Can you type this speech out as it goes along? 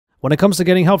When it comes to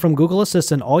getting help from Google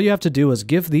Assistant, all you have to do is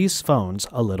give these phones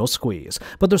a little squeeze.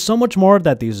 But there's so much more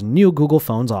that these new Google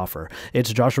phones offer.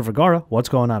 It's Joshua Vergara. What's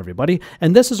going on, everybody?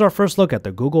 And this is our first look at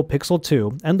the Google Pixel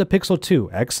 2 and the Pixel 2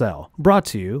 XL, brought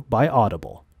to you by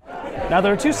Audible. Now,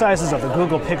 there are two sizes of the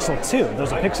Google Pixel 2.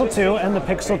 There's a Pixel 2 and the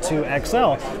Pixel 2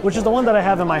 XL, which is the one that I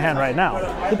have in my hand right now.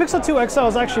 The Pixel 2 XL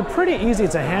is actually pretty easy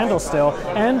to handle still,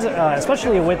 and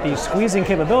especially with the squeezing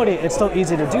capability, it's still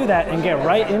easy to do that and get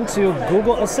right into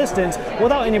Google Assistant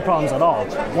without any problems at all.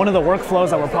 One of the workflows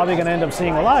that we're probably going to end up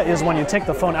seeing a lot is when you take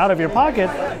the phone out of your pocket,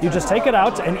 you just take it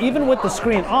out, and even with the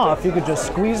screen off, you could just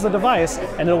squeeze the device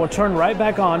and it will turn right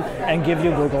back on and give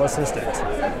you Google Assistant.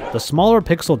 The smaller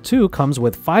Pixel 2 comes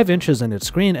with 5 inches in its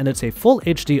screen, and it's a full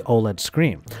HD OLED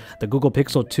screen. The Google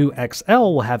Pixel 2 XL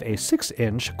will have a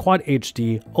 6-inch Quad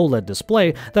HD OLED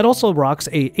display that also rocks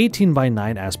a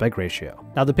 18:9 aspect ratio.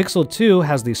 Now, the Pixel 2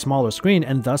 has the smaller screen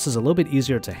and thus is a little bit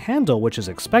easier to handle, which is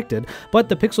expected, but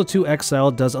the Pixel 2 XL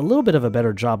does a little bit of a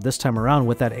better job this time around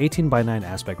with that 18:9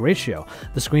 aspect ratio.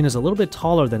 The screen is a little bit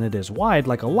taller than it is wide,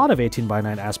 like a lot of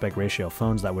 18:9 aspect ratio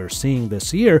phones that we're seeing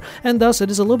this year, and thus it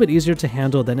is a little bit easier to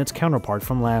handle than its counterpart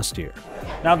from last year.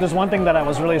 Now, if there's one thing that I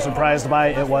was really surprised by,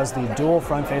 it was the dual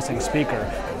front-facing speaker.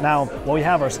 Now, what we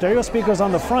have are stereo speakers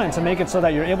on the front to make it so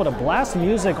that you're able to blast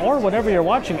music or whatever you're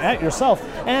watching at yourself,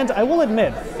 and I will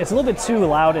admit, it's a little bit too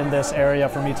loud in this area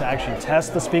for me to actually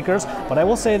test the speakers, but I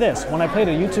will say this, when I played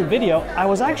a YouTube video, I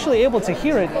was actually able to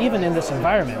hear it even in this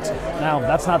environment. Now,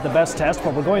 that's not the best test,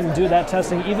 but we're going to do that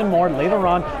testing even more later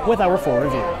on with our full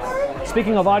review.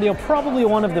 Speaking of audio, probably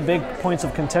one of the big points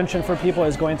of contention for people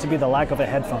is going to be the lack of a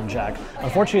headphone jack.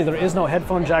 Unfortunately, there is no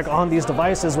headphone jack on these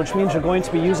devices, which means you're going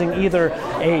to be using either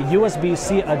a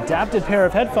USB-C adapted pair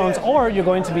of headphones, or you're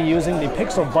going to be using the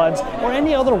Pixel Buds or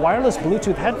any other wireless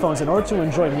Bluetooth headphones in order to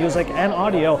enjoy music and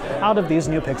audio out of these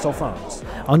new Pixel phones.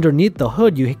 Underneath the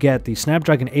hood, you get the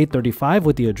Snapdragon 835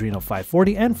 with the Adreno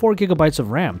 540 and 4 GB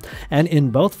of RAM. And in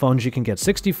both phones, you can get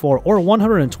 64 or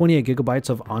 128 GB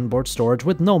of onboard storage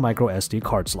with no micro SD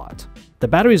card slot. The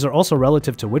batteries are also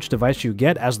relative to which device you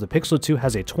get, as the Pixel 2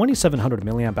 has a 2700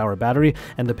 mAh battery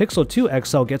and the Pixel 2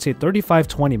 XL gets a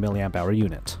 3520 mAh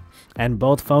unit. And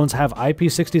both phones have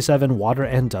IP67 water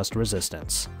and dust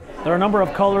resistance. There are a number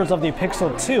of colors of the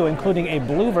Pixel 2, including a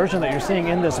blue version that you're seeing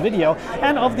in this video,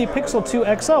 and of the Pixel 2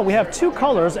 XL, we have 2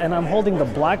 colors, and I'm holding the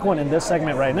black one in this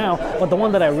segment right now, but the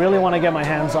one that I really want to get my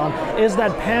hands on is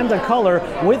that panda color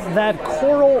with that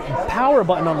coral power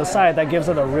button on the side that gives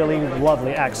it a really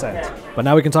lovely accent. But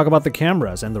now we can talk about the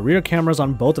cameras, and the rear cameras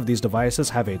on both of these devices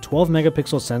have a 12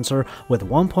 megapixel sensor with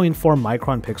 1.4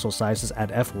 micron pixel sizes at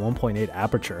f1.8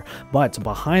 aperture. But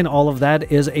behind all of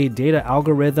that is a data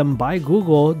algorithm by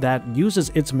Google that uses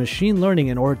its machine learning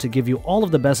in order to give you all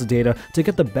of the best data to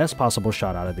get the best possible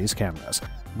shot out of these cameras.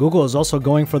 Google is also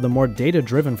going for the more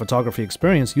data-driven photography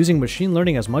experience, using machine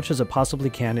learning as much as it possibly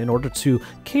can in order to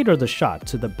cater the shot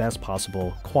to the best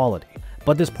possible quality.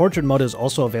 But this portrait mode is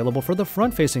also available for the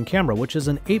front-facing camera, which is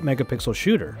an 8 megapixel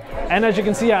shooter. And as you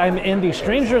can see, I'm in the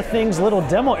Stranger Things little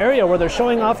demo area where they're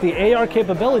showing off the AR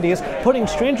capabilities, putting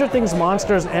Stranger Things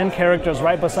monsters and characters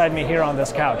right beside me here on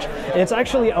this couch. It's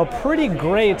actually a pretty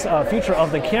great feature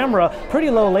of the camera,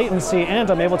 pretty low latency, and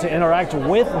I'm able to interact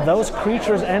with those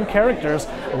creatures and characters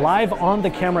live on the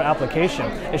camera application.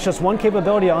 It's just one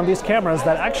capability on these cameras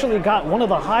that actually got one of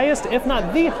the highest, if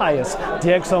not the highest,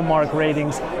 DxOMark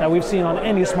ratings that we've seen on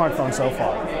any smartphone so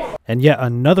far. And yet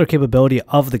another capability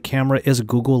of the camera is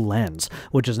Google Lens,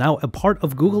 which is now a part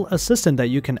of Google Assistant that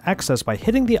you can access by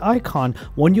hitting the icon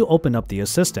when you open up the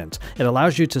Assistant. It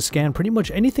allows you to scan pretty much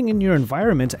anything in your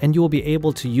environment, and you will be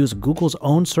able to use Google's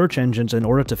own search engines in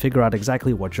order to figure out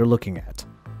exactly what you're looking at.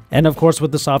 And of course,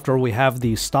 with the software, we have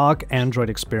the stock Android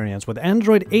experience with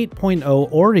Android 8.0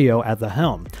 Oreo at the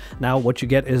helm. Now, what you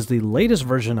get is the latest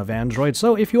version of Android,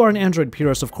 so if you are an Android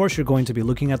purist, of course you're going to be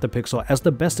looking at the Pixel as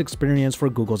the best experience for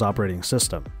Google's operating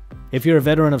system. If you're a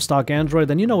veteran of stock Android,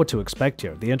 then you know what to expect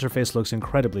here. The interface looks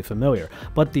incredibly familiar,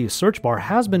 but the search bar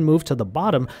has been moved to the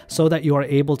bottom so that you are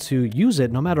able to use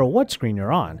it no matter what screen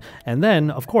you're on. And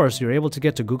then, of course, you're able to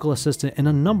get to Google Assistant in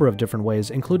a number of different ways,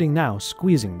 including now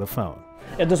squeezing the phone.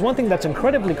 If there's one thing that's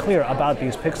incredibly clear about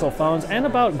these Pixel phones and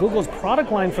about Google's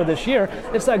product line for this year,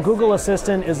 it's that Google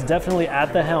Assistant is definitely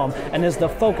at the helm and is the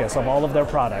focus of all of their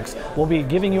products. We'll be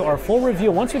giving you our full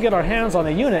review once we get our hands on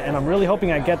a unit, and I'm really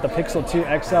hoping I get the Pixel 2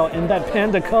 XL in that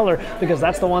panda color, because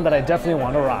that's the one that I definitely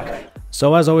want to rock.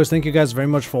 So as always, thank you guys very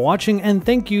much for watching, and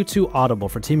thank you to Audible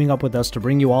for teaming up with us to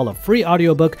bring you all a free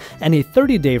audiobook and a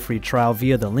 30-day free trial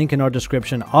via the link in our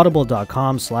description,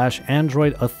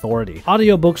 audible.com/Android Authority.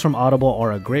 Audiobooks from Audible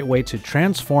are a great way to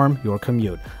transform your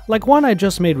commute, like one I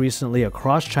just made recently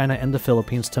across China and the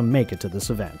Philippines to make it to this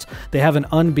event. They have an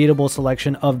unbeatable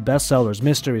selection of bestsellers,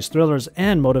 mysteries, thrillers,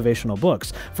 and motivational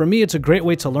books. For me, it's a great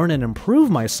way to learn and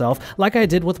improve myself, like I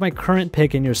did with my current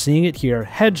pick, and you're seeing it here,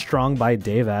 Headstrong by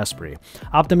Dave Asprey.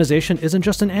 Optimization isn't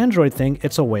just an Android thing,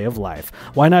 it's a way of life.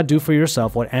 Why not do for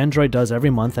yourself what Android does every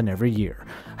month and every year?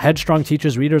 Headstrong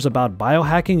teaches readers about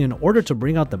biohacking in order to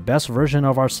bring out the best version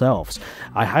of ourselves.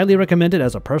 I highly recommend it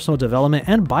as a personal development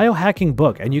and biohacking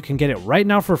book, and you can get it right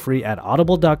now for free at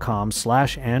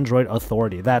audible.com/Android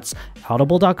Authority. That's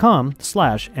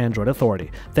audible.com/Android Authority.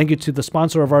 Thank you to the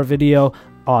sponsor of our video,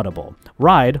 Audible.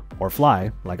 Ride, or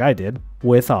fly, like I did,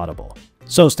 with Audible.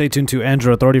 So stay tuned to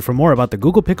Android Authority for more about the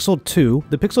Google Pixel 2,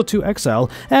 the Pixel 2 XL,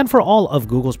 and for all of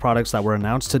Google's products that were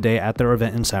announced today at their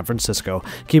event in San Francisco.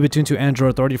 Keep it tuned to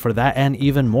Android Authority for that and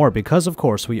even more, because of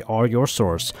course we are your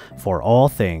source for all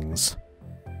things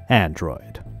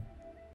Android.